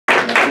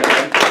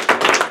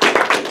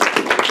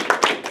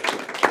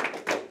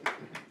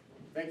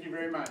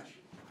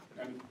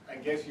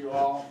guess you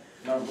all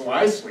know who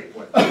I sleep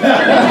with. The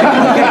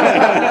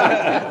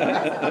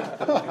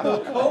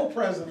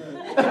co-president.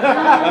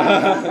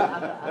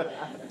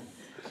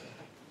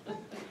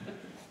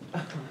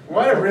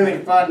 What a really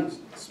fun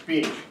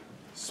speech.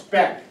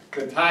 Spec,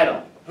 the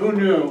title. Who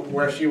knew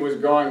where she was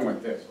going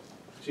with this?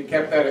 She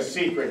kept that a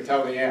secret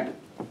till the end,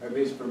 at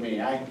least for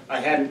me. I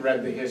hadn't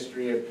read the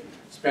history of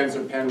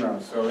Spencer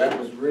Penrose, so that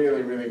was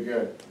really, really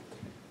good.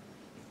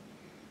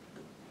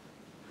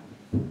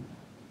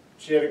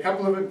 She had a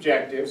couple of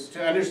objectives.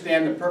 To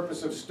understand the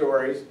purpose of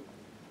stories,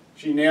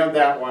 she nailed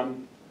that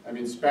one. I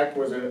mean, Spec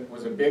was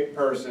a big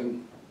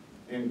person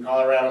in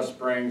Colorado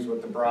Springs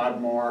with the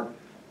Broadmoor,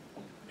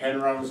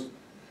 Penrose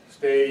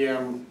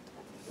Stadium,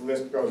 the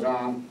list goes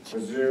on, the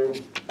zoo.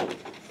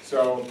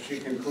 So she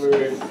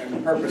concluded, and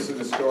the purpose of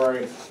the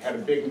story had a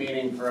big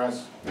meaning for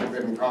us who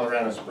live in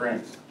Colorado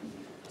Springs.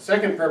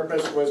 Second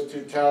purpose was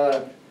to tell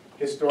a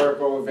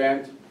historical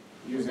event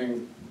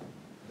using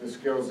the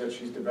skills that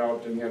she's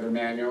developed in the other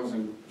manuals,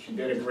 and she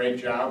did a great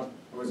job.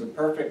 It was a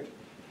perfect,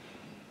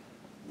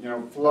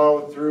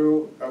 flow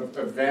through of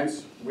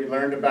events. We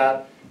learned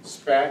about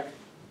Spec.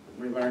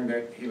 We learned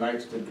that he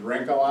likes to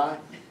drink a lot.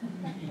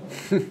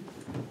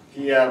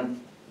 He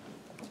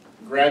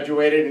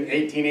graduated in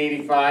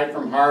 1885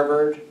 from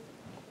Harvard.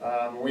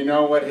 We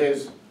know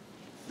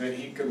that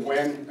he could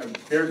win a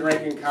beer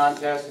drinking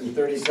contest in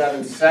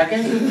 37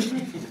 seconds.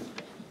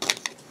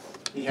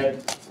 He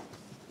had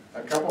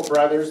a couple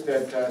brothers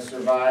that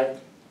survived.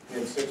 He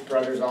had 6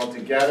 brothers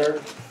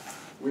altogether.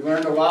 We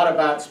learned a lot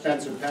about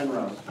Spencer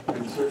Penrose,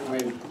 and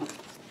certainly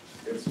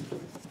it's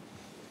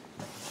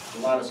a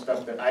lot of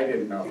stuff that I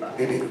didn't know about.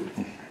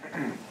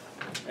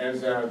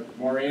 As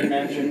Maureen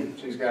mentioned,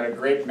 she's got a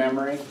great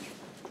memory.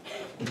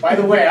 By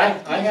the way,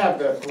 I have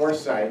the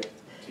foresight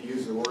to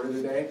use the word of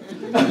the day.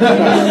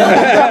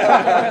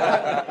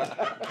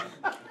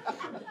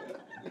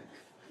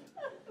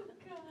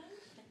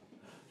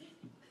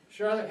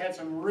 Charlotte had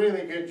some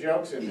really good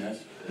jokes in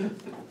this,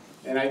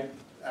 and I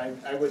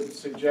would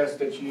suggest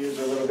that you use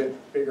a little bit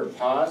bigger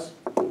pause.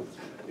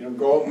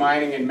 Gold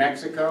mining in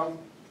Mexico,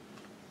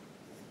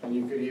 and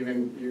you could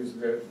even use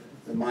the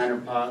miner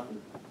pot,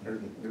 or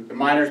the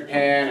miner's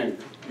pan, and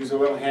use a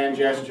little hand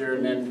gesture,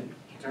 and then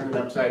turn it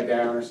upside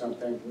down or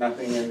something.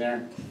 Nothing in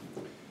there.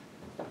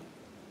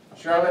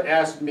 Charlotte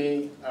asked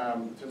me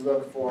to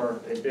look for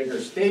a bigger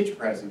stage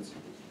presence.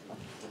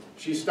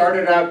 She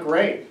started out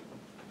great.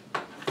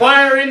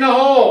 Fire in the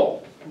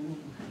hole!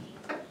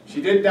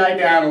 She did die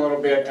down a little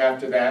bit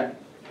after that,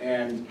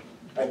 and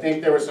I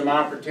think there were some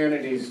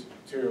opportunities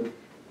to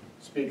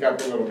speak up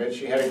a little bit.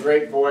 She had a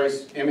great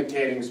voice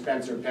imitating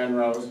Spencer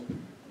Penrose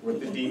with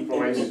the deep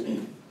voice.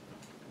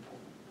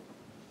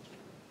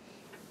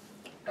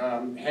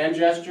 Hand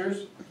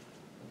gestures,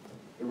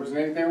 there wasn't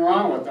anything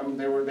wrong with them.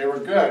 They were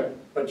good,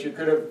 but you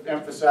could have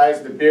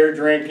emphasized the beer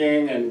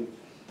drinking and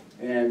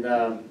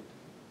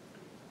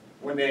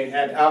when they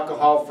had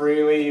alcohol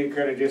freely, you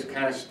could have just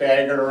kind of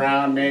staggered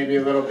around maybe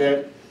a little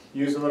bit,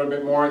 used a little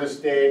bit more of the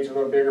stage, a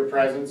little bigger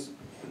presence.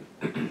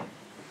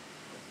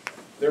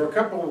 There were a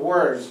couple of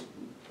words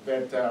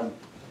that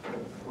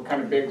were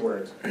kind of big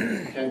words.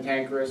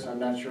 Cantankerous, I'm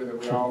not sure that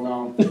we all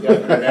know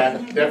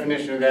the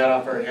definition of that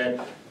off our head,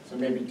 so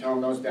maybe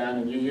tone those down.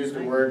 And you used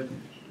a word,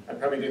 I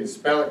probably didn't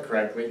spell it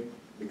correctly,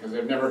 because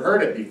I've never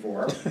heard it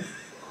before.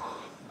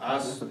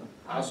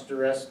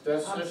 Obstreperous.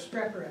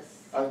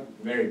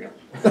 There you go.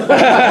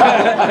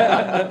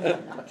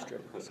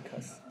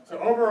 So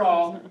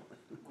overall,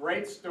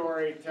 great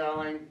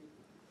storytelling.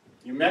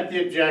 You met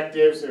the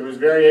objectives. It was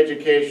very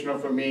educational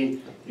for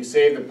me. You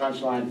saved the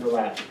punchline for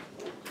last.